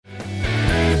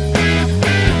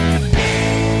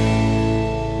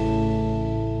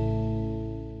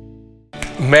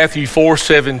Matthew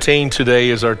 4:17 today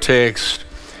is our text.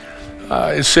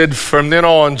 It said, from then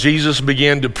on, Jesus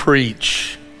began to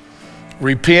preach,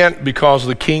 repent because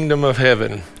the kingdom of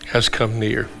heaven has come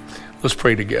near. Let's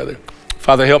pray together.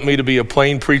 Father, help me to be a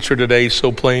plain preacher today,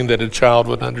 so plain that a child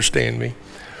would understand me.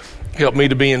 Help me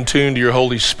to be in tune to your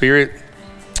Holy Spirit.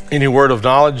 Any word of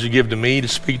knowledge you give to me to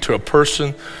speak to a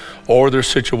person or their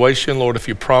situation, Lord, if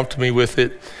you prompt me with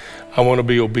it, I want to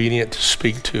be obedient to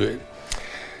speak to it.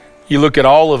 You look at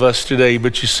all of us today,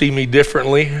 but you see me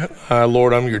differently.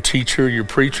 Lord, I'm your teacher, your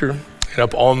preacher, and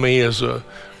up on me is a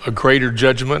greater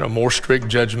judgment, a more strict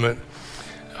judgment,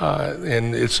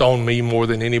 and it's on me more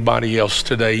than anybody else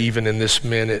today, even in this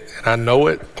minute. And I know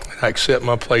it, and I accept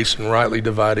my place in rightly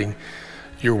dividing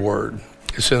your word.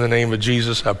 It's in the name of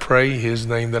Jesus I pray, his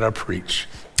name that I preach.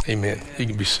 Amen. You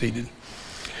can be seated.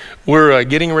 We're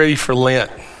getting ready for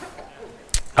Lent.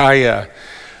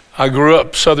 I grew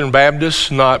up Southern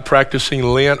Baptist, not practicing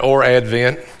Lent or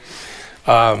Advent.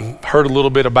 Heard a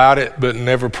little bit about it, but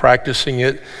never practicing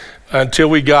it. Until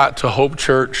we got to Hope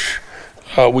Church,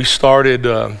 we started,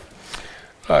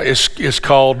 it's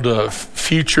called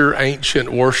Future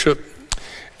Ancient Worship.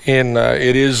 And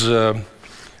it is,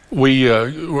 we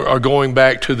are going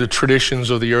back to the traditions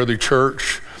of the early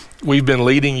church. We've been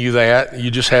leading you that, you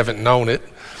just haven't known it.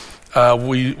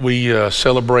 We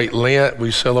celebrate Lent,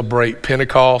 we celebrate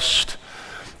Pentecost,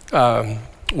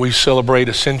 we celebrate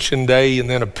Ascension Day and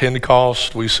then a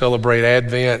Pentecost, we celebrate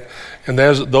Advent, and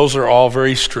those are all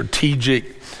very strategic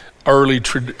early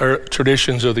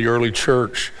traditions of the early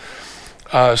church.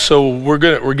 So we're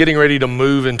getting ready to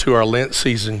move into our Lent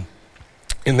season,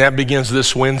 and that begins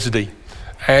this Wednesday,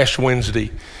 Ash Wednesday.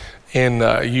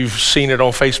 And you've seen it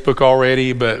on Facebook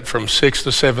already, but from 6 to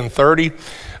 7:30,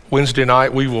 Wednesday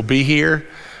night, we will be here,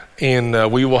 and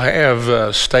we will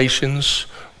have stations.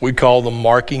 We call them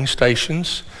marking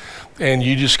stations. And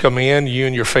you just come in, you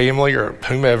and your family or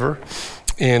whomever,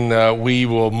 and we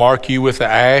will mark you with the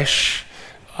ash.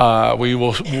 We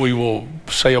will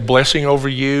say a blessing over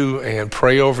you and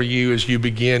pray over you as you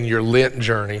begin your Lent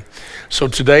journey. So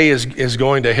today is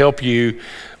going to help you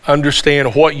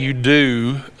understand what you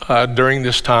do during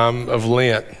this time of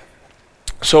Lent.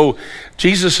 So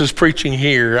Jesus is preaching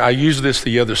here. I used this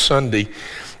the other Sunday,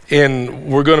 and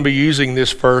we're going to be using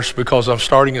this verse because I'm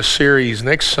starting a series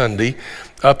next Sunday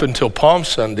up until Palm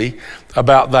Sunday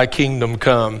about thy kingdom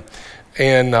come.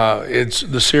 And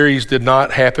the series did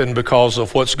not happen because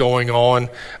of what's going on.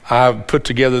 I put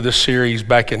together this series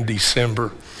back in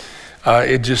December.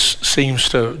 It just seems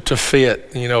to fit.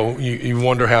 You know, you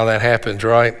wonder how that happens,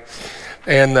 right?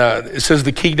 And it says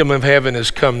the kingdom of heaven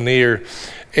has come near.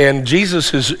 And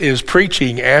Jesus is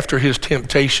preaching after his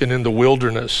temptation in the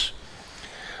wilderness,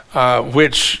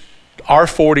 which our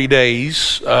 40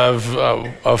 days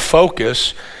of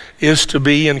focus is to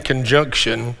be in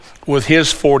conjunction with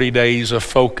his 40 days of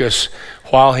focus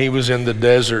while he was in the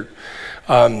desert.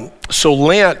 So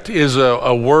Lent is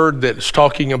a word that's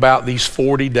talking about these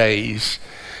 40 days.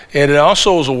 And it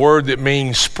also is a word that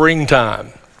means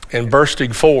springtime and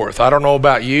bursting forth. I don't know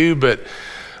about you, but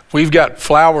we've got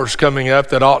flowers coming up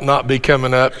that ought not be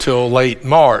coming up till late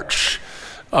March.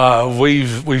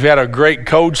 We've had a great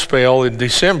cold spell in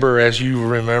December, as you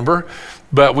remember,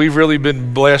 but we've really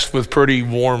been blessed with pretty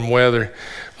warm weather.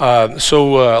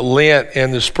 So Lent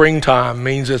and the springtime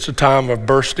means it's a time of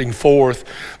bursting forth.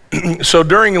 So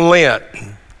during Lent,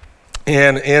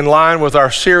 and in line with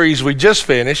our series we just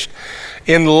finished,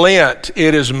 in Lent,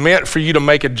 it is meant for you to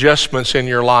make adjustments in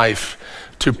your life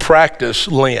to practice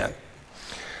Lent.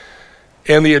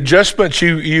 And the adjustments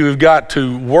you've got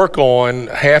to work on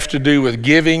have to do with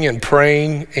giving and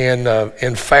praying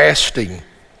and fasting.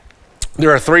 There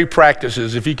are 3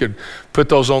 practices, if you could put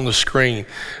those on the screen.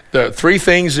 The 3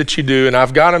 things that you do, and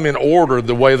I've got them in order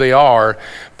the way they are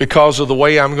because of the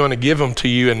way I'm going to give them to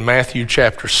you in Matthew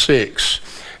chapter 6.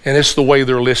 And it's the way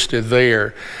they're listed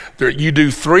there. You do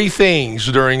 3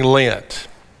 things during Lent.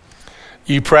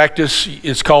 You practice,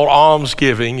 it's called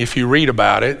almsgiving if you read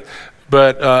about it.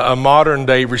 But a modern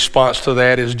day response to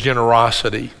that is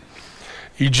generosity.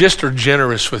 You just are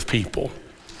generous with people.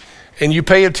 And you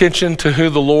pay attention to who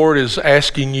the Lord is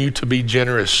asking you to be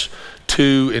generous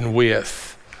to and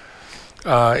with.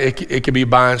 It could be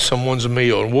buying someone's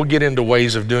meal. And we'll get into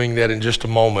ways of doing that in just a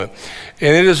moment.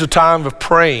 And it is a time of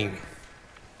praying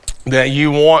that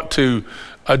you want to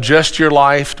adjust your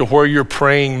life to where you're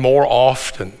praying more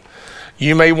often.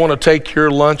 You may want to take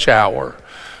your lunch hour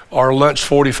or lunch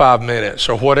 45 minutes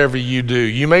or whatever you do.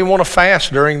 You may want to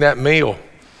fast during that meal.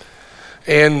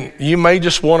 And you may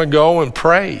just want to go and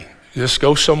pray Just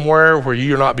go somewhere where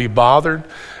you'll not be bothered,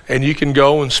 and you can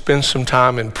go and spend some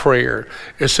time in prayer.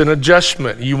 It's an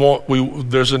adjustment.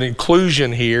 There's an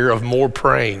inclusion here of more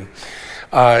praying,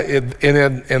 and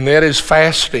that is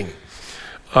fasting.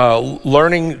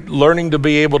 Learning to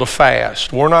be able to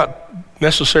fast. We're not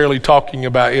necessarily talking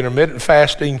about intermittent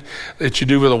fasting that you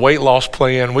do with a weight loss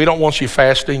plan. We don't want you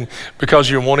fasting because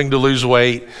you're wanting to lose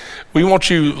weight. We want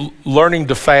you learning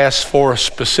to fast for a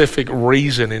specific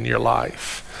reason in your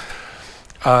life.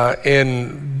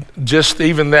 And just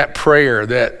even that prayer,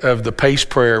 that of the PACE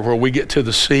prayer, where we get to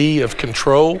the C of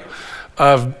control,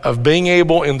 of being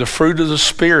able in the fruit of the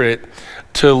Spirit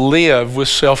to live with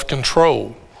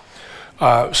self-control.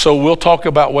 So we'll talk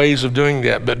about ways of doing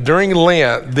that. But during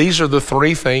Lent, these are the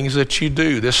three things that you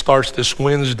do. This starts this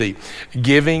Wednesday: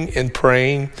 giving and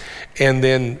praying, and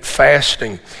then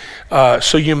fasting.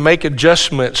 So you make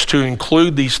adjustments to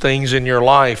include these things in your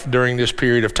life during this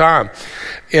period of time.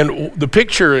 And the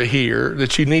picture here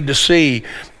that you need to see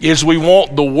is we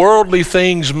want the worldly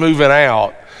things moving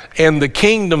out and the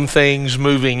kingdom things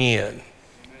moving in.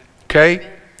 Okay?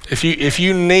 If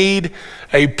you need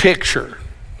a picture,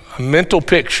 a mental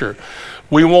picture,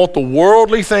 we want the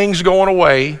worldly things going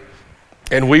away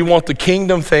and we want the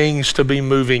kingdom things to be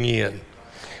moving in.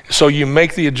 So you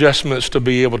make the adjustments to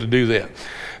be able to do that.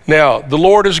 Now, the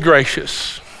Lord is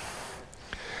gracious.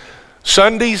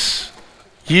 Sundays,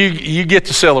 you get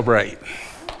to celebrate.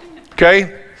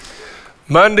 Okay?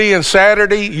 Monday and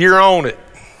Saturday, you're on it.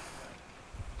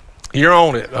 You're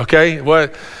on it, okay?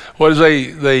 What is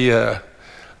they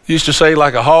used to say,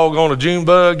 like a hog on a June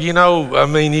bug, you know? I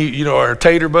mean, you know, or a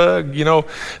tater bug, you know?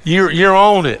 You're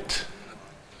on it.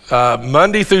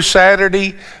 Monday through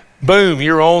Saturday, boom,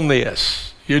 you're on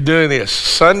this. You're doing this.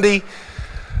 Sunday,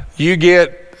 you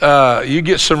get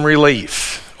some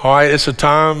relief. All right, it's a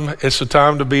time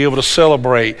to be able to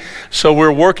celebrate. So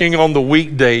we're working on the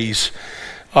weekdays,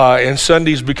 and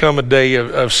Sundays become a day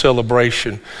of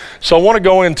celebration. So I want to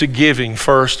go into giving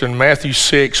first in Matthew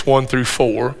 6, 1 through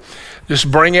 4. Just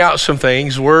bring out some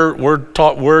things. We're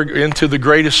into the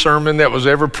greatest sermon that was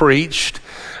ever preached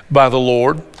by the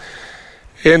Lord.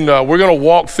 And we're going to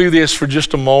walk through this for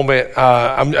just a moment.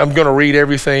 I'm going to read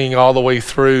everything all the way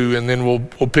through, and then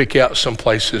we'll pick out some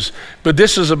places. But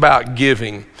this is about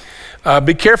giving.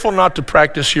 Be careful not to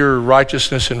practice your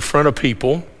righteousness in front of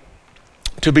people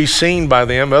to be seen by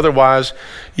them. Otherwise,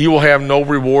 you will have no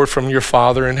reward from your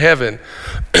Father in heaven.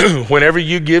 Whenever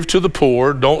you give to the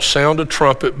poor, don't sound a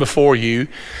trumpet before you,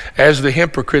 as the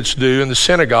hypocrites do in the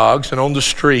synagogues and on the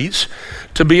streets,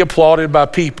 to be applauded by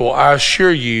people. I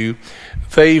assure you,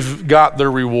 they've got their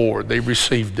reward. They've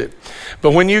received it.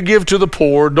 But when you give to the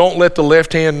poor, don't let the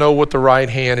left hand know what the right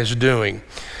hand is doing,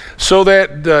 so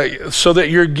that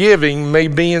your giving may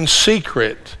be in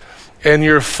secret, and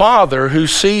your Father who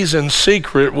sees in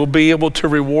secret will be able to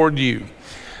reward you.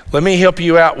 Let me help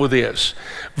you out with this.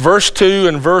 Verse 2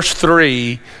 and verse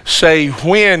 3 say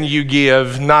when you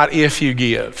give, not if you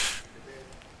give.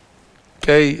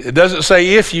 Okay? It doesn't say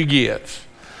if you give.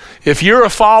 If you're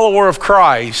a follower of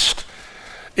Christ,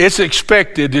 it's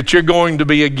expected that you're going to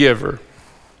be a giver.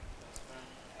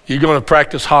 You're going to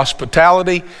practice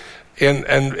hospitality.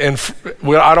 And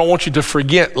well, I don't want you to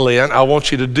forget Lent. I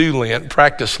want you to do Lent,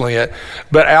 practice Lent.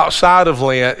 But outside of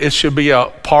Lent, it should be a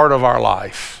part of our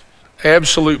life,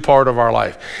 absolute part of our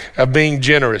life, of being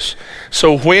generous.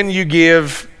 So when you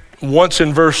give, once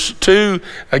in verse 2,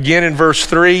 again in verse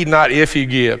 3, not if you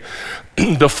give.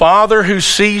 The Father who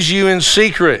sees you in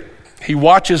secret, He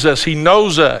watches us, He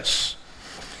knows us.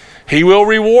 He will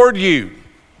reward you.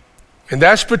 And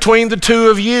that's between the two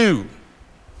of you.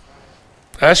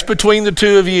 That's between the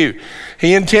two of you.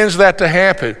 He intends that to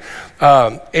happen.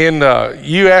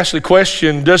 You ask the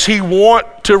question, does He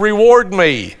want to reward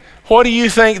me? What do you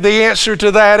think the answer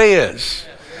to that is?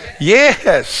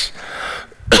 Yes.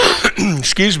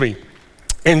 Excuse me.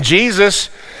 And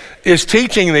Jesus is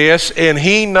teaching this, and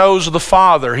He knows the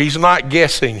Father. He's not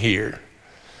guessing here.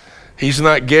 He's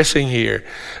not guessing here.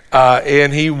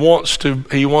 And He wants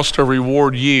to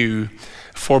reward you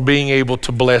for being able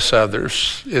to bless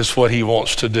others, is what He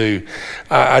wants to do.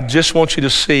 I just want you to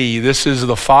see, this is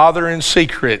the Father in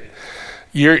secret.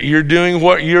 You're doing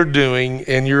what you're doing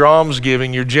in your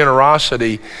almsgiving, your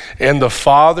generosity, and the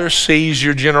Father sees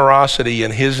your generosity in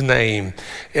His name,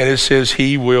 and it says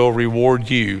He will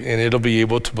reward you, and it'll be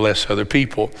able to bless other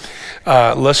people.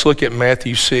 Let's look at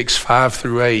Matthew 6, 5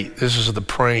 through 8. This is the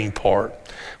praying part.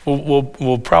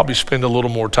 We'll probably spend a little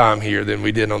more time here than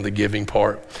we did on the giving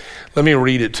part. Let me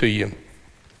read it to you.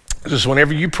 It says,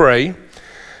 whenever you pray,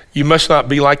 you must not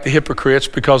be like the hypocrites,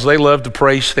 because they love to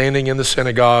pray standing in the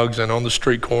synagogues and on the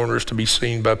street corners to be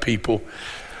seen by people.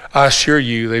 I assure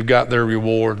you they've got their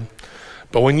reward.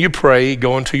 But when you pray,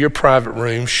 go into your private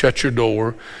room, shut your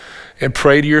door, and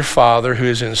pray to your Father who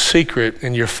is in secret,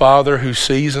 and your Father who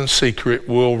sees in secret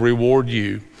will reward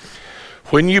you.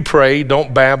 When you pray,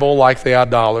 don't babble like the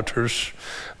idolaters,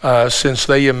 since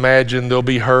they imagine they'll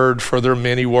be heard for their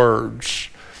many words.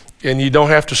 And you don't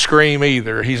have to scream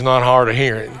either. He's not hard of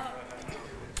hearing.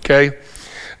 Okay?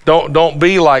 Don't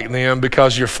be like them,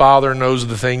 because your Father knows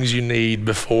the things you need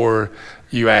before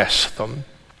you ask them.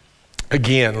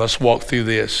 Again, let's walk through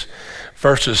this.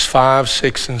 Verses 5,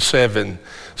 6, and 7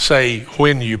 say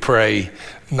when you pray,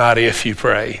 not if you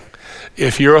pray.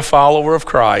 If you're a follower of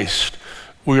Christ,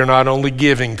 we are not only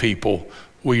giving people,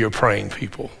 we are praying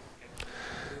people.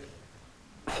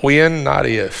 When, not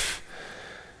if.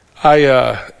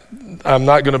 I'm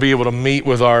not going to be able to meet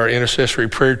with our intercessory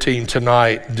prayer team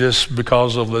tonight just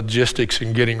because of logistics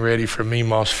and getting ready for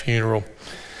Mima's funeral.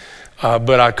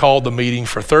 But I called the meeting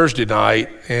for Thursday night,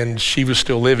 and she was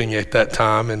still living at that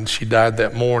time, and she died the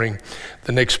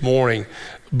next morning.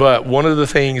 But one of the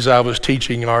things I was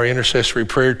teaching our intercessory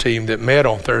prayer team that met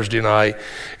on Thursday night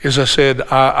is I said,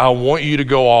 I want you to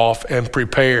go off and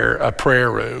prepare a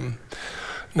prayer room.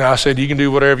 Now I said, you can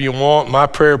do whatever you want. My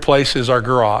prayer place is our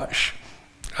garage.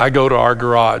 I go to our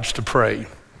garage to pray.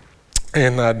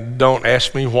 And don't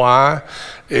ask me why.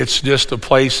 It's just a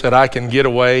place that I can get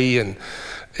away, and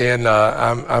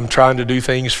I'm trying to do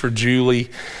things for Julie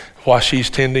while she's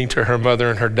tending to her mother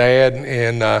and her dad.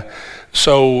 And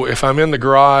so if I'm in the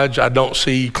garage, I don't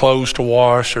see clothes to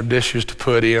wash or dishes to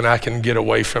put in. I can get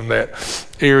away from that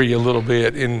area a little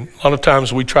bit. And a lot of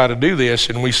times we try to do this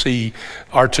and we see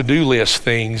our to-do list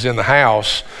things in the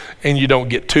house and you don't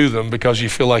get to them because you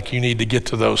feel like you need to get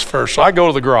to those first. So I go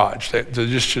to the garage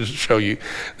just to show you.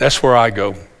 That's where I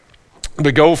go.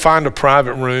 But go find a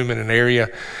private room in an area.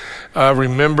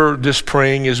 Remember, this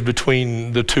praying is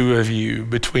between the two of you,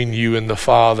 between you and the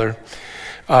Father.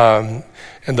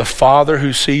 And the Father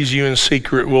who sees you in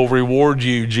secret will reward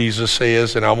you, Jesus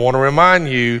says. And I want to remind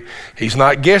you, he's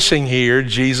not guessing here.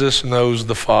 Jesus knows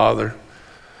the Father.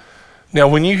 Now,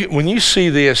 when you see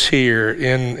this here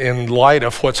in light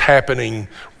of what's happening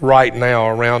right now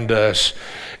around us,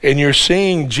 and you're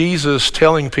seeing Jesus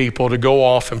telling people to go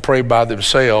off and pray by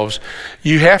themselves,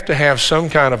 you have to have some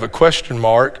kind of a question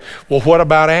mark. Well, what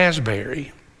about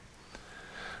Asbury?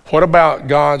 What about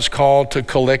God's call to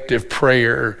collective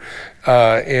prayer?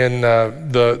 And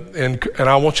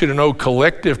I want you to know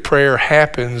collective prayer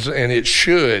happens, and it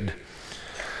should.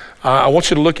 I want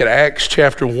you to look at Acts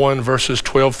chapter 1, verses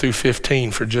 12 through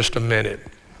 15 for just a minute.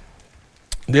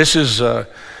 This is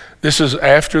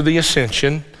after the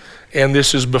ascension, and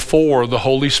this is before the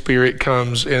Holy Spirit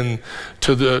comes in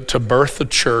to birth the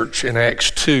church in Acts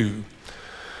 2.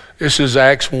 This is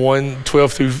Acts 1,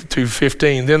 12 through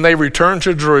 15. Then they returned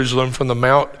to Jerusalem from the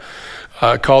mount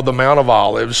called the Mount of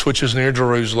Olives, which is near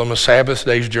Jerusalem, a Sabbath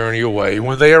day's journey away.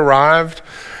 When they arrived,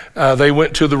 they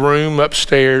went to the room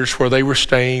upstairs where they were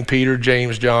staying. Peter,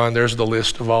 James, John, there's the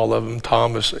list of all of them.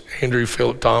 Thomas, Andrew,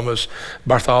 Philip, Thomas,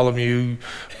 Bartholomew,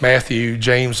 Matthew,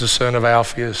 James the son of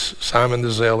Alphaeus, Simon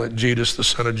the Zealot, Judas the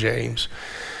son of James.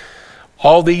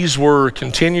 All these were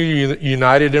continually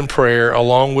united in prayer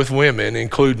along with women,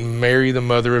 including Mary, the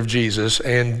mother of Jesus,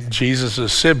 and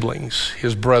Jesus' siblings,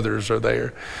 his brothers are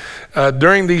there.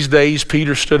 During these days,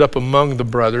 Peter stood up among the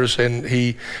brothers, and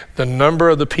the number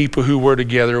of the people who were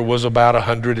together was about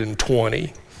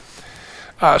 120.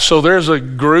 So there's a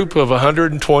group of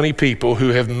 120 people who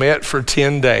have met for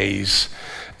 10 days,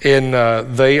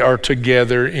 and they are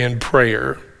together in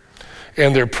prayer,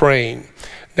 and they're praying.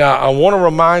 Now, I want to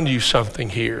remind you something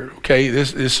here, okay?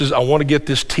 This is I want to get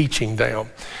this teaching down.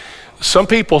 Some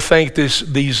people think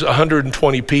these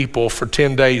 120 people for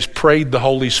 10 days prayed the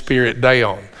Holy Spirit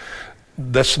down.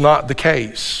 That's not the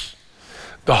case.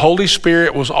 The Holy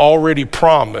Spirit was already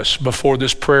promised before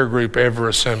this prayer group ever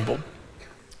assembled,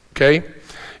 okay?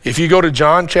 If you go to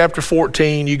John chapter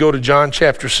 14, you go to John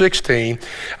chapter 16,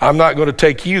 I'm not going to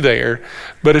take you there,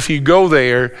 but if you go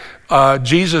there,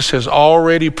 Jesus has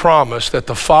already promised that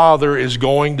the Father is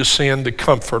going to send the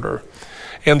Comforter,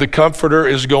 and the Comforter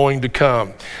is going to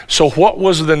come. So what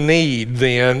was the need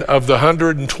then of the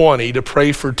 120 to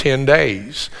pray for 10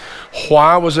 days?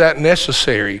 Why was that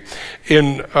necessary?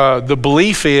 The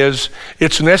belief is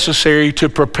it's necessary to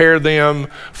prepare them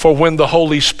for when the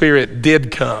Holy Spirit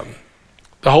did come.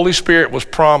 The Holy Spirit was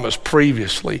promised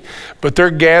previously, but they're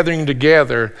gathering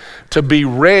together to be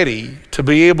ready to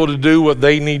be able to do what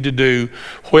they need to do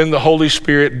when the Holy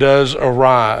Spirit does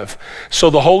arrive. So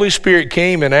the Holy Spirit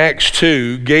came in Acts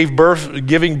 2, giving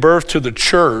birth to the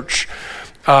church,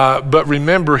 but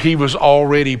remember, he was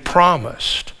already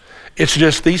promised. It's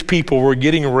just these people were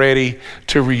getting ready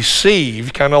to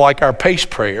receive, kind of like our pace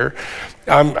prayer.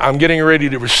 I'm getting ready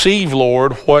to receive,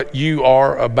 Lord, what you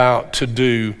are about to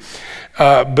do.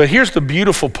 But here's the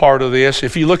beautiful part of this.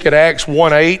 If you look at Acts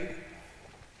 1:8,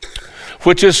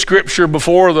 which is scripture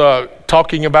before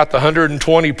talking about the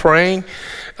 120 praying,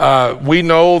 we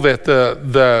know that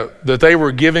that they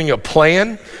were giving a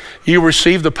plan. You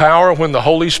receive the power when the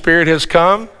Holy Spirit has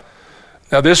come.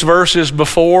 Now this verse is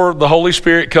before the Holy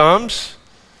Spirit comes.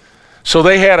 So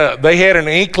they had an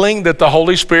inkling that the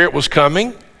Holy Spirit was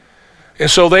coming. And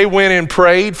so they went and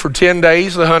prayed for 10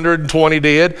 days, the 120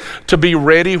 did, to be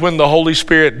ready when the Holy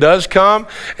Spirit does come.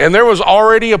 And there was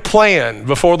already a plan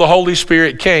before the Holy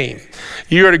Spirit came.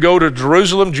 You are to go to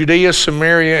Jerusalem, Judea,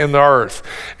 Samaria, and the earth.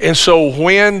 And so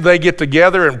when they get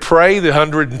together and pray the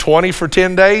 120 for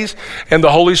 10 days, and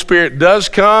the Holy Spirit does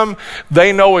come,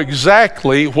 they know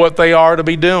exactly what they are to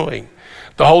be doing.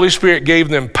 The Holy Spirit gave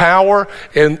them power,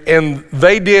 and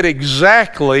they did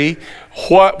exactly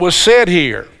what was said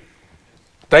here.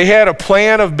 They had a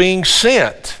plan of being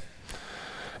sent.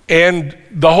 And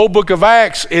the whole book of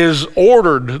Acts is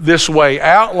ordered this way,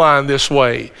 outlined this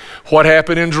way. What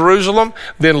happened in Jerusalem,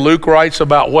 then Luke writes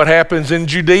about what happens in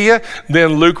Judea,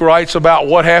 then Luke writes about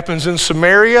what happens in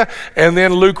Samaria, and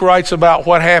then Luke writes about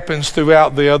what happens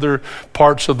throughout the other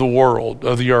parts of the world,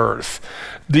 of the earth.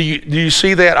 Do you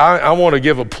see that? I want to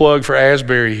give a plug for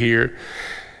Asbury here.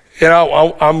 And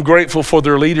I'm grateful for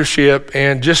their leadership,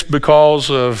 and just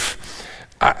because of,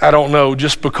 I don't know,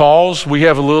 just because we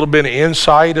have a little bit of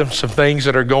insight of some things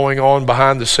that are going on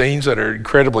behind the scenes that are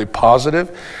incredibly positive.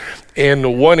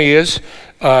 And one is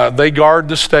they guard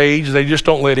the stage. They just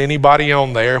don't let anybody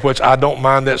on there, which I don't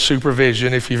mind that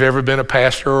supervision. If you've ever been a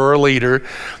pastor or a leader,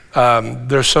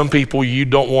 there's some people you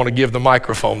don't want to give the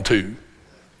microphone to.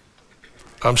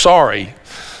 I'm sorry.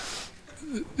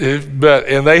 And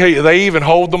they even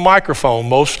hold the microphone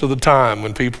most of the time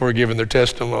when people are giving their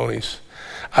testimonies.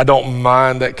 I don't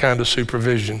mind that kind of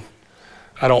supervision.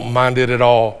 I don't mind it at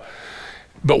all.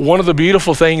 But one of the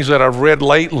beautiful things that I've read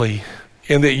lately,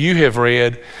 and that you have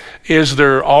read, is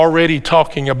they're already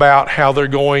talking about how they're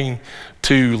going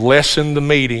to lessen the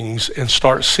meetings and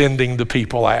start sending the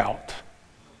people out.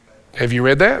 Have you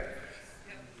read that?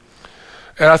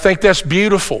 And I think that's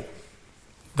beautiful.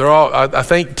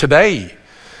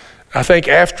 I think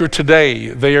after today,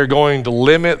 they are going to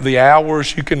limit the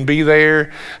hours you can be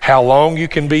there, how long you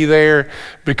can be there,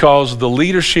 because the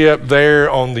leadership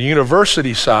there on the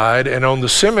university side and on the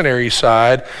seminary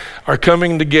side are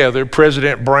coming together.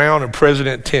 President Brown and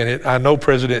President Tennant. I know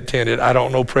President Tennant. I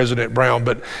don't know President Brown,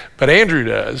 but Andrew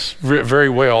does very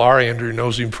well. Our Andrew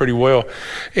knows him pretty well.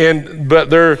 But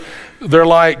they're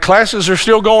like, classes are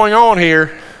still going on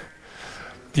here.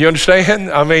 Do you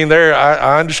understand? I mean,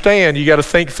 I understand you got to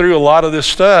think through a lot of this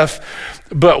stuff,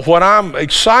 but what I'm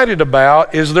excited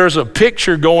about is there's a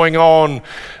picture going on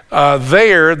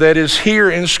there that is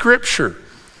here in Scripture.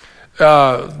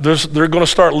 They're going to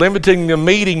start limiting the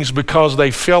meetings because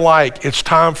they feel like it's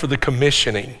time for the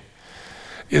commissioning.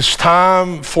 It's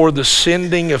time for the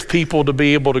sending of people to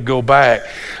be able to go back.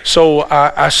 So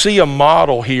I see a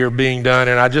model here being done,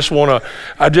 and I just want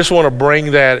to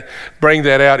bring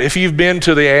that out. If you've been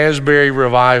to the Asbury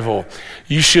revival,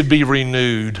 you should be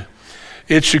renewed.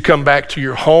 It should come back to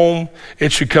your home.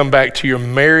 It should come back to your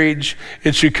marriage.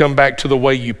 It should come back to the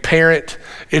way you parent.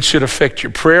 It should affect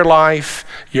your prayer life,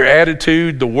 your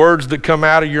attitude. The words that come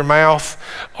out of your mouth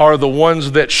are the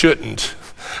ones that shouldn't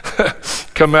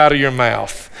come out of your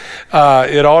mouth.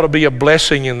 It ought to be a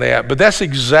blessing in that. But that's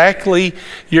exactly,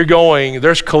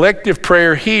 there's collective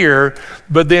prayer here,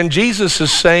 but then Jesus is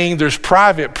saying there's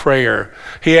private prayer.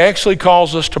 He actually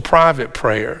calls us to private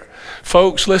prayer.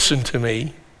 Folks, listen to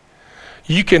me.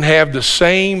 You can have the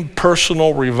same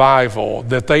personal revival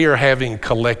that they are having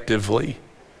collectively.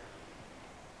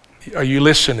 Are you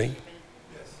listening?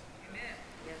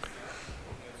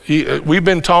 We've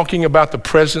been talking about the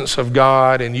presence of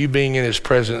God and you being in His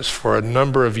presence for a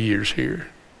number of years here.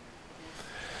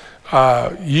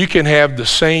 You can have the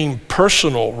same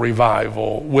personal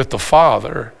revival with the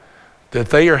Father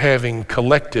that they are having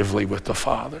collectively with the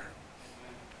Father.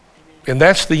 And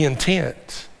that's the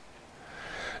intent.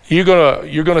 You're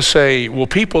gonna say, well,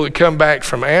 people that come back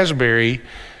from Asbury,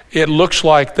 it looks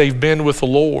like they've been with the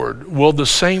Lord. Well, the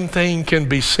same thing can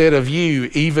be said of you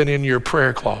even in your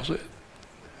prayer closet.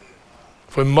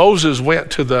 When Moses went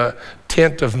to the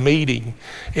tent of meeting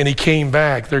and he came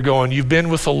back, they're going, you've been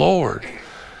with the Lord,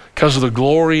 because the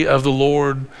glory of the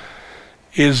Lord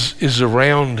is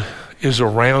around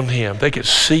him. They could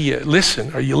see it.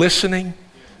 Listen, are you listening?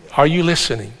 Are you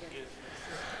listening?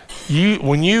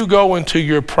 when you go into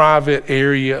your private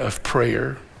area of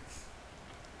prayer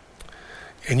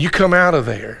and you come out of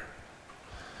there,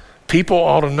 people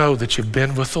ought to know that you've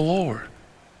been with the Lord.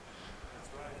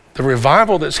 The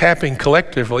revival that's happening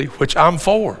collectively, which I'm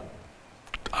for.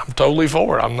 I'm totally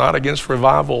for it. I'm not against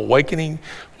revival, awakening,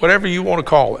 whatever you want to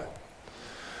call it.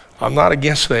 I'm not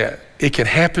against that. It can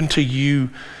happen to you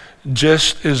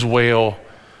just as well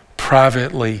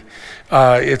privately.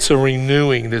 It's a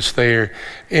renewing that's there.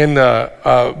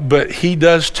 But he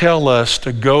does tell us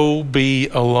to go be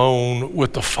alone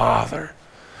with the Father.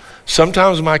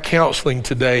 Sometimes my counseling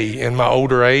today in my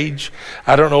older age,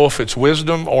 I don't know if it's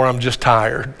wisdom or I'm just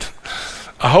tired.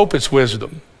 I hope it's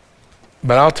wisdom.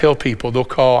 But I'll tell people, they'll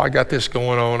call, I got this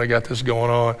going on.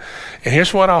 And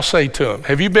here's what I'll say to them.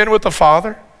 Have you been with the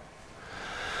Father?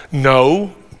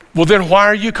 No. Well, then why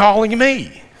are you calling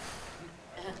me?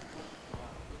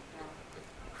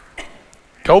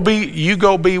 Go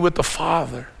be with the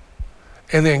Father,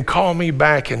 and then call me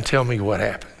back and tell me what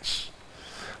happens.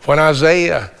 When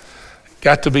Isaiah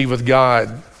got to be with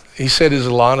God, he said there's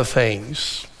a lot of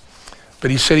things,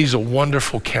 but he said he's a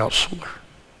wonderful counselor.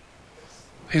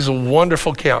 He's a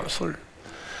wonderful counselor.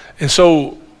 And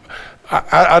so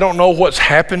I don't know what's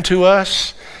happened to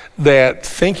us, that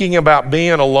thinking about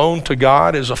being alone to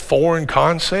God is a foreign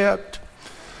concept.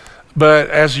 But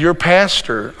as your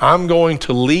pastor, I'm going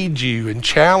to lead you and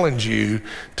challenge you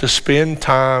to spend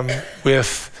time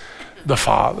with the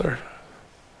Father.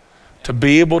 To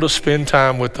be able to spend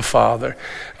time with the Father.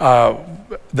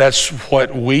 That's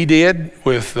what we did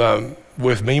with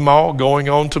Meemaw going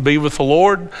on to be with the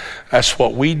Lord. That's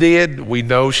what we did. We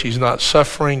know she's not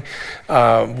suffering.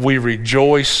 We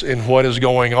rejoice in what is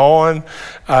going on.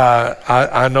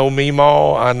 I know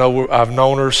Meemaw.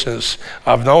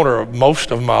 I've known her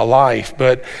most of my life,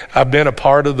 but I've been a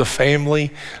part of the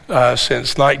family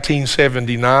since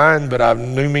 1979, but I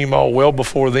knew Meemaw well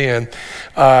before then.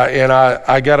 And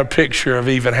I got a picture of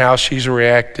even how she's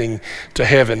reacting to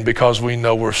heaven because we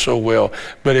know her so well.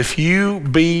 But if you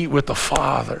be with the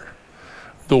Father,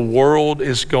 the world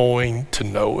is going to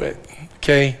know it,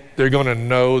 okay? They're going to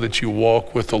know that you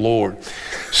walk with the Lord.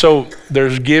 So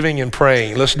there's giving and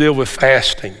praying. Let's deal with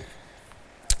fasting.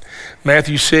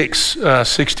 Matthew 6,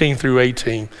 16 through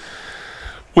 18.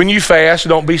 When you fast,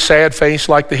 don't be sad-faced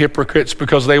like the hypocrites,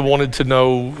 because they wanted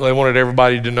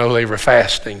everybody to know they were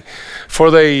fasting.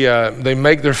 For they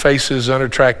make their faces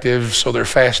unattractive, so their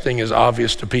fasting is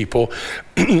obvious to people.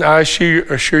 I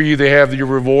assure you they have your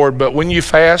reward. But when you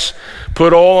fast,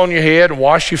 put oil on your head and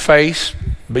wash your face.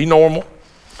 Be normal.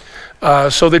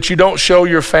 So that you don't show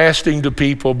your fasting to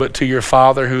people, but to your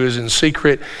Father who is in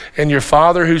secret, and your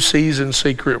Father who sees in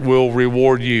secret will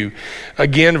reward you.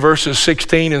 Again, verses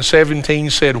 16 and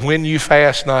 17 said, when you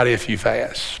fast, not if you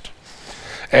fast.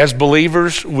 As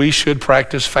believers, we should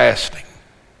practice fasting.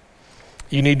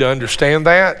 You need to understand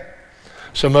that.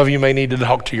 Some of you may need to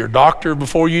talk to your doctor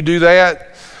before you do that.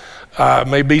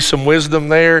 May be some wisdom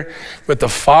there, but the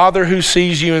Father who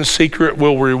sees you in secret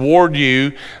will reward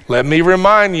you. Let me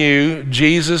remind you,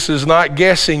 Jesus is not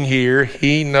guessing here.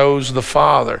 He knows the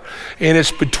Father, and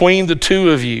it's between the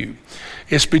two of you.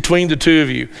 It's between the two of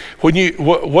you.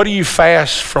 What do you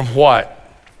fast from? What?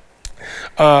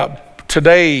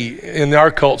 Today in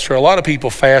our culture, a lot of people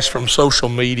fast from social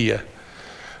media.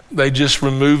 They just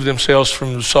remove themselves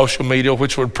from social media,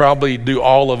 which would probably do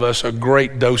all of us a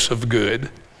great dose of good.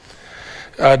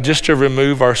 Just to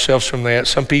remove ourselves from that.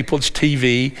 Some people it's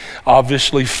TV,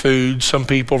 obviously food. Some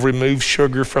people remove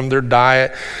sugar from their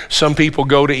diet. Some people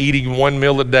go to eating one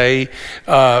meal a day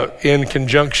in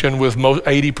conjunction with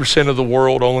 80% of the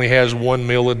world only has one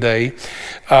meal a day.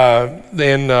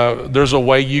 Then there's a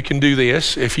way you can do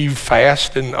this. If you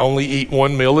fast and only eat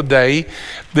one meal a day,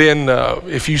 then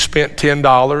if you spent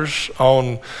 $10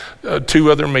 on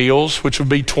 2 other meals, which would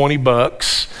be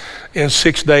 $20, in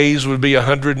 6 days would be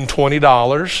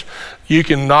 $120. You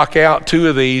can knock out 2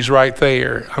 of these right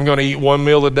there. I'm going to eat 1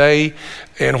 meal a day,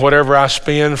 and whatever I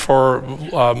spend for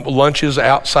lunches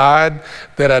outside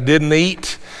that I didn't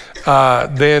eat,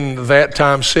 then that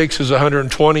times 6 is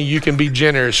 $120. You can be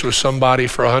generous with somebody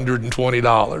for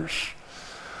 $120.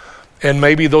 And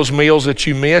maybe those meals that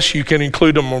you miss, you can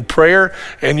include them in prayer,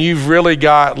 and you've really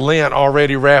got Lent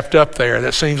already wrapped up there.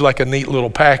 That seems like a neat little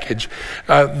package.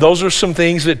 Those are some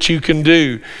things that you can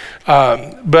do.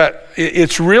 But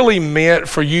it's really meant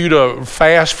for you to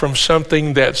fast from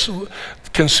something that's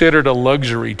considered a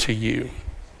luxury to you.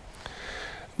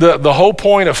 The whole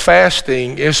point of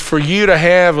fasting is for you to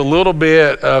have a little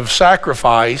bit of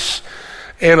sacrifice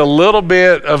and a little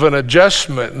bit of an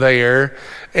adjustment there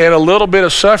and a little bit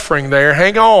of suffering there.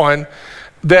 Hang on.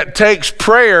 that takes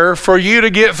prayer for you to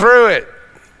get through it.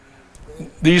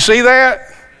 Do you see that?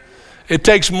 It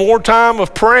takes more time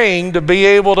of praying to be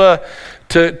able to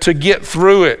get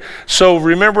through it. So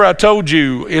remember I told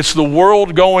you, it's the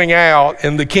world going out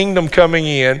and the kingdom coming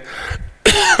in.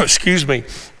 Excuse me.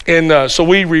 And so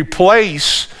we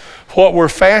replace what we're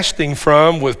fasting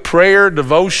from with prayer,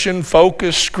 devotion,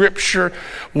 focus, scripture,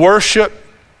 worship,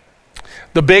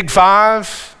 the big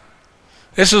five.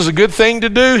 This is a good thing to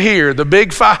do here. The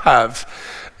big five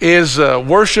is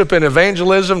worship and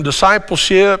evangelism,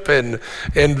 discipleship and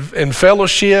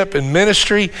fellowship and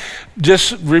ministry.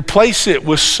 Just replace it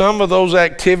with some of those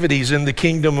activities in the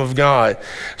kingdom of God.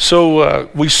 So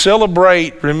we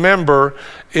celebrate, remember,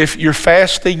 if you're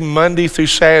fasting Monday through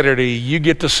Saturday, you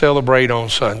get to celebrate on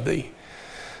Sunday.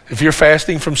 If you're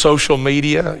fasting from social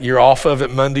media, you're off of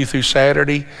it Monday through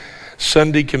Saturday.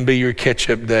 Sunday can be your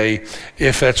catch-up day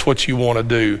if that's what you want to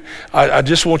do. I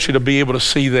just want you to be able to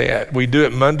see that. We do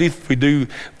it Monday. We do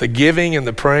the giving and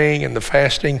the praying and the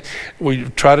fasting. We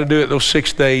try to do it those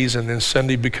 6 days, and then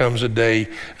Sunday becomes a day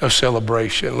of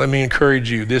celebration. Let me encourage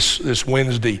you, this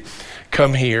Wednesday,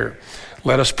 come here.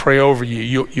 Let us pray over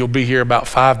you. You'll be here about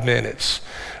 5 minutes.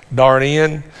 Dart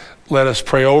in. Let us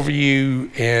pray over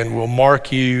you, and we'll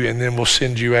mark you, and then we'll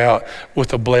send you out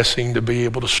with a blessing to be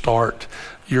able to start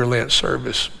your Lent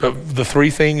service. But the 3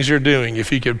 things you're doing,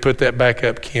 if you could put that back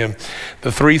up, Kim,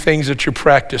 the 3 things that you're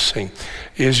practicing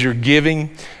is your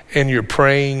giving and your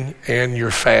praying and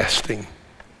your fasting.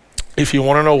 If you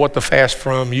want to know what to fast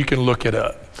from, you can look it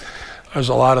up. There's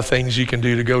a lot of things you can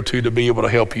do to go to be able to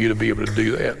help you to be able to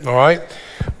do that. All right?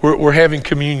 We're having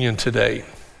communion today.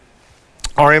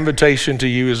 Our invitation to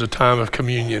you is a time of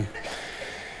communion.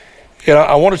 And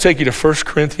I want to take you to 1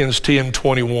 Corinthians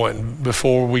 10:21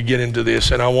 before we get into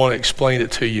this, and I want to explain it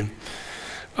to you.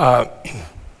 I'm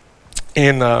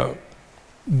going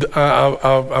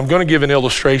to give an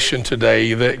illustration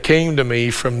today that came to me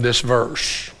from this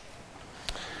verse.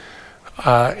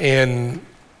 I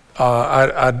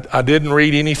didn't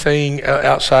read anything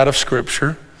outside of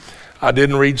Scripture. I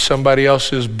didn't read somebody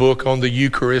else's book on the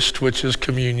Eucharist, which is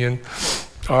communion,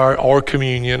 or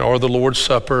communion, or the Lord's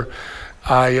Supper.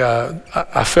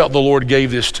 I felt the Lord gave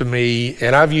this to me,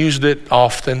 and I've used it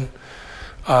often.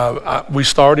 We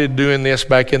started doing this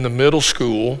back in the middle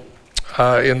school,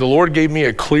 and the Lord gave me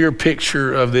a clear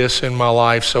picture of this in my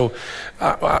life. So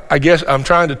I guess I'm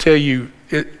trying to tell you,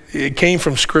 it came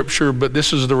from Scripture, but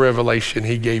this is the revelation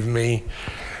He gave me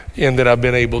and that I've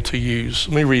been able to use.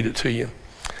 Let me read it to you.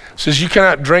 It says, "You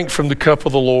cannot drink from the cup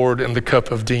of the Lord and the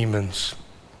cup of demons.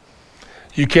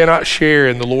 You cannot share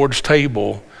in the Lord's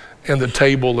table and the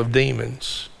table of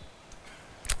demons."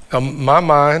 Now, my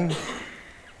mind,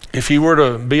 if you were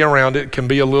to be around it, can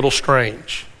be a little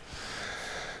strange.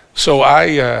 So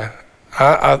I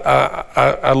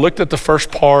looked at the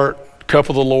first part, cup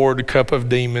of the Lord, the cup of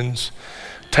demons.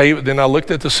 Then I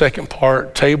looked at the second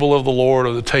part, table of the Lord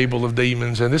or the table of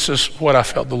demons, and this is what I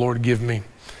felt the Lord give me.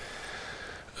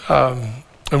 And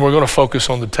we're going to focus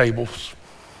on the tables.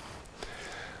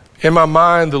 In my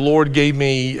mind, the Lord gave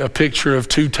me a picture of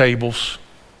 2 tables.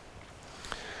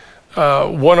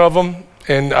 One of them,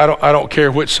 and I don't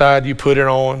care which side you put it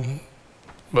on,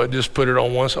 but just put it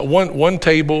on one side. One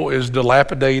table is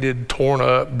dilapidated, torn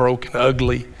up, broken,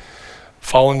 ugly,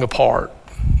 falling apart.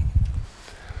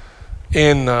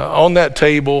 And on that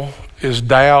table is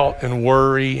doubt and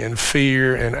worry and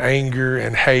fear and anger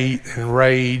and hate and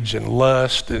rage and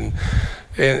lust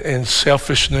and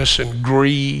selfishness and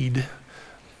greed.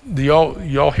 Do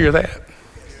y'all hear that?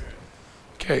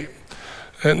 Okay.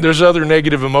 And there's other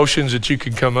negative emotions that you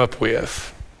can come up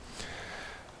with.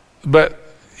 But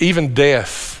even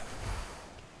death.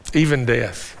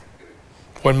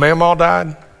 When Meemaw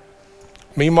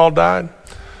died,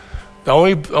 the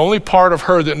only part of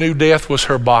her that knew death was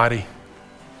her body.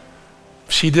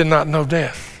 She did not know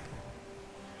death.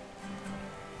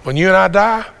 When you and I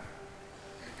die,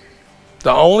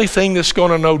 the only thing that's going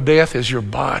to know death is your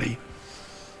body.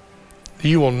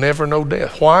 You will never know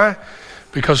death. Why?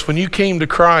 Because when you came to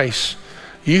Christ,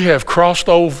 you have crossed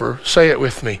over, say it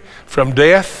with me, from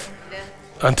death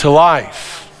unto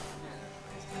life.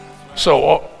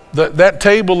 So that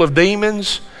table of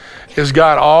demons has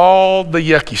got all the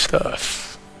yucky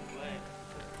stuff.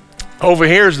 Over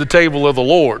here is the table of the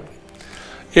Lord.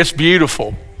 It's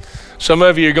beautiful. Some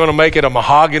of you are going to make it a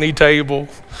mahogany table.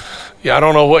 Yeah, I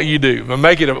don't know what you do, but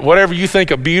make it whatever you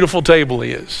think a beautiful table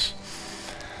is.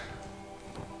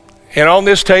 And on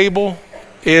this table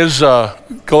is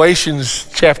Galatians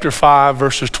chapter 5,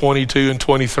 verses 22 and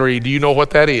 23. Do you know what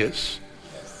that is?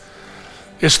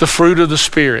 It's the fruit of the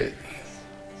Spirit.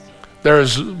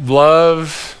 There's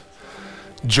love,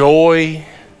 joy,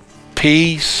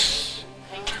 peace,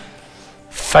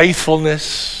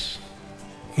 faithfulness,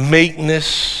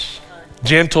 meekness,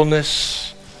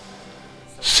 gentleness,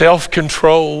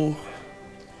 self-control.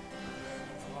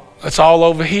 That's all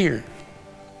over here.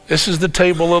 This is the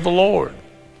table of the Lord,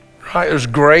 right? There's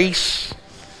grace,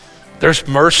 there's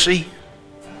mercy,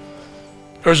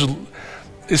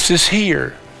 it's just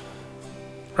here,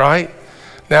 right?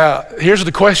 Now, here's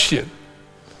the question.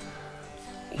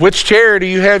 Which chair do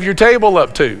you have your table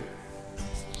up to?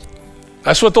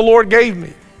 That's what the Lord gave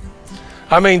me.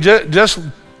 I mean, just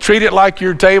treat it like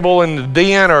your table in the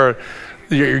den or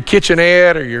your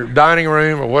kitchenette or your dining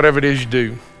room or whatever it is you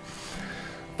do.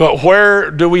 But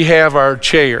where do we have our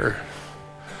chair?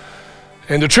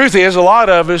 And the truth is, a lot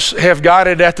of us have got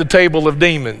it at the table of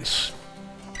demons.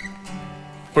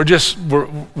 We're just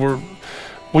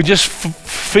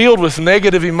filled with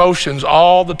negative emotions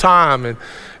all the time, and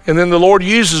then the Lord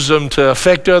uses them to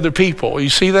affect other people. You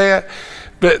see that?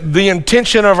 But the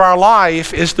intention of our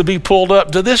life is to be pulled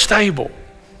up to this table,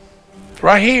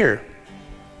 right here,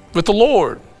 with the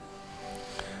Lord.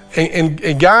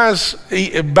 And guys,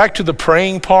 back to the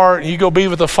praying part, you go be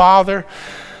with the Father.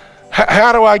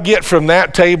 How do I get from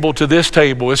that table to this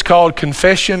table? It's called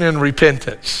confession and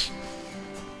repentance.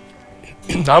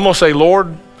 I'm going to say,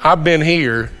 Lord, I've been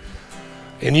here,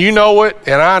 and you know it,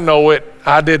 and I know it.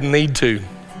 I didn't need to.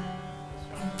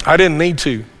 I didn't need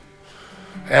to.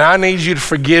 And I need you to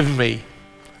forgive me.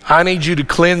 I need you to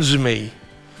cleanse me.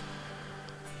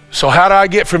 So how do I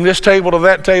get from this table to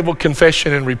that table?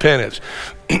 Confession and repentance.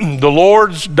 The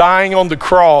Lord's dying on the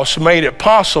cross made it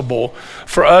possible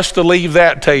for us to leave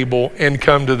that table and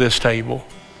come to this table.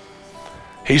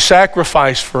 He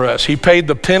sacrificed for us. He paid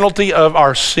the penalty of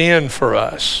our sin for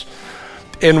us.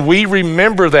 And we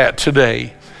remember that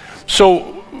today. So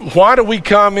why do we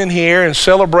come in here and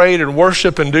celebrate and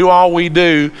worship and do all we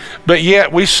do, but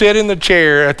yet we sit in the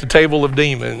chair at the table of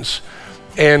demons,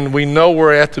 and we know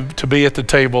we're to be at the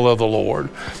table of the Lord?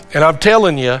 And I'm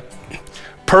telling you,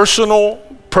 personal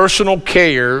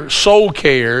care, soul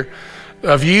care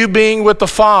of you being with the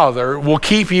Father will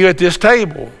keep you at this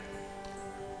table.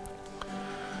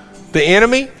 The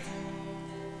enemy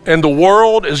and the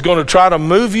world is going to try to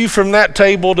move you from that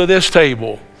table to this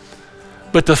table.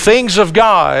 But the things of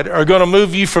God are going to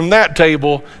move you from that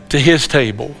table to his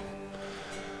table.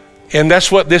 And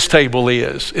that's what this table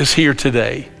is here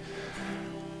today.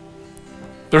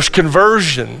 There's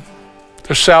conversion,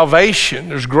 there's salvation,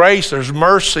 there's grace, there's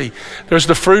mercy, there's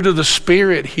the fruit of the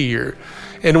Spirit here.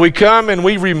 And we come and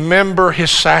we remember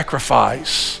his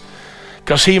sacrifice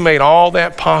because he made all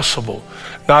that possible.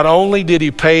 Not only did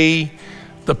he pay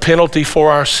the penalty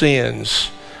for our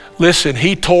sins, listen,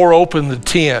 he tore open the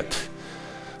tent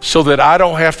so that I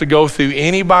don't have to go through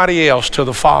anybody else to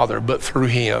the Father but through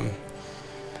him.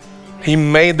 He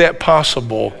made that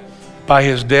possible by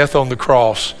his death on the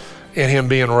cross and him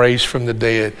being raised from the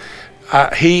dead.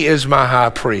 He is my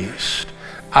high priest.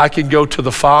 I can go to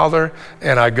the Father,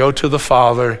 and I go to the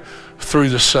Father through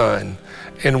the Son.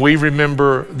 And we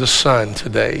remember the Son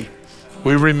today.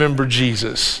 We remember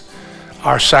Jesus,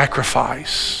 our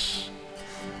sacrifice,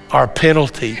 our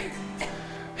penalty.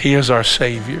 He is our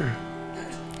Savior.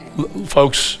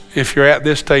 Folks, if you're at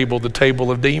this table, the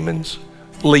table of demons,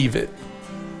 leave it.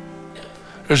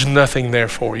 There's nothing there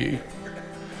for you.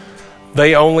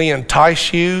 They only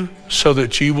entice you so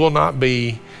that you will not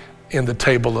be in the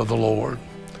table of the Lord.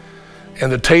 And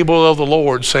the table of the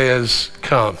Lord says,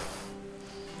 come.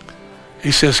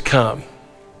 He says, come.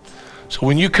 So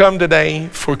when you come today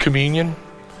for communion,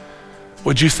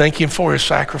 would you thank him for his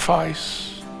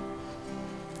sacrifice?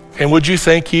 And would you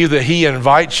thank you that he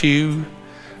invites you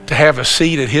to have a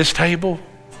seat at his table?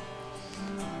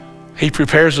 He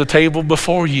prepares a table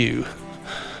before you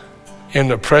in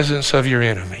the presence of your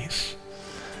enemies.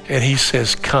 And he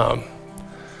says, come.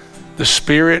 The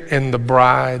Spirit and the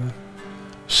bride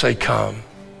say, come.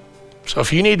 So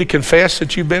if you need to confess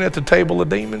that you've been at the table of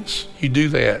demons, you do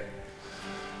that.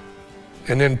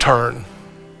 And then turn,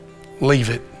 leave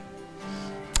it,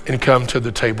 and come to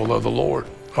the table of the Lord.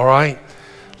 All right?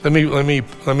 Let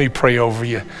me pray over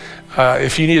you.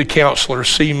 If you need a counselor,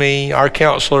 see me. Our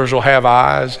counselors will have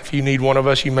eyes. If you need one of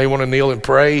us, you may want to kneel and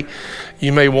pray.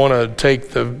 You may want to take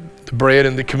the bread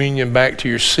and the communion back to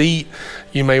your seat.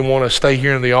 You may want to stay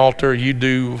here in the altar. You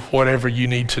do whatever you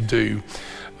need to do.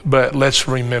 But let's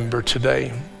remember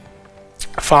today.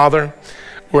 Father,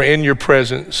 we're in your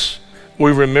presence.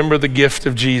 We remember the gift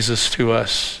of Jesus to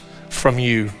us from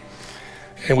you.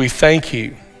 And we thank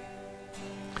you.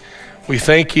 We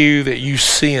thank you that you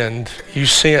sent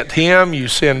him, you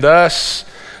sent us,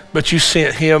 but you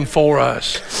sent him for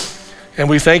us. And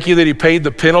we thank you that he paid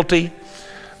the penalty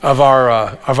of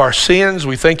our sins.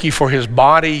 We thank you for his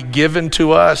body given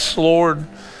to us, Lord.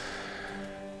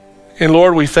 And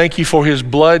Lord, we thank you for his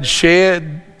blood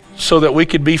shed so that we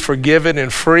could be forgiven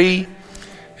and free.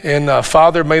 And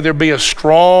Father, may there be a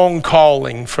strong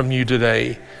calling from you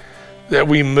today that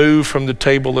we move from the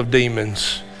table of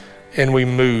demons and we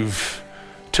move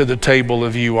to the table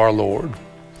of you, our Lord.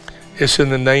 It's in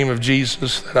the name of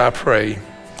Jesus that I pray.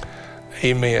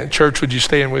 Amen. Church, would you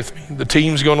stand with me? The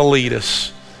team's going to lead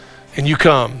us. And you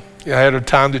come. I had a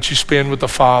time that you spend with the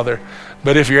Father.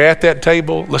 But if you're at that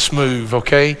table, let's move,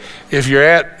 okay? If you're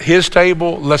at his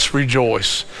table, let's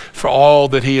rejoice for all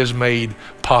that he has made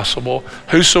possible.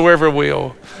 Whosoever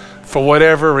will, for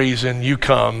whatever reason, you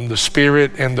come. The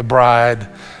Spirit and the bride,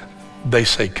 they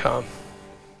say come.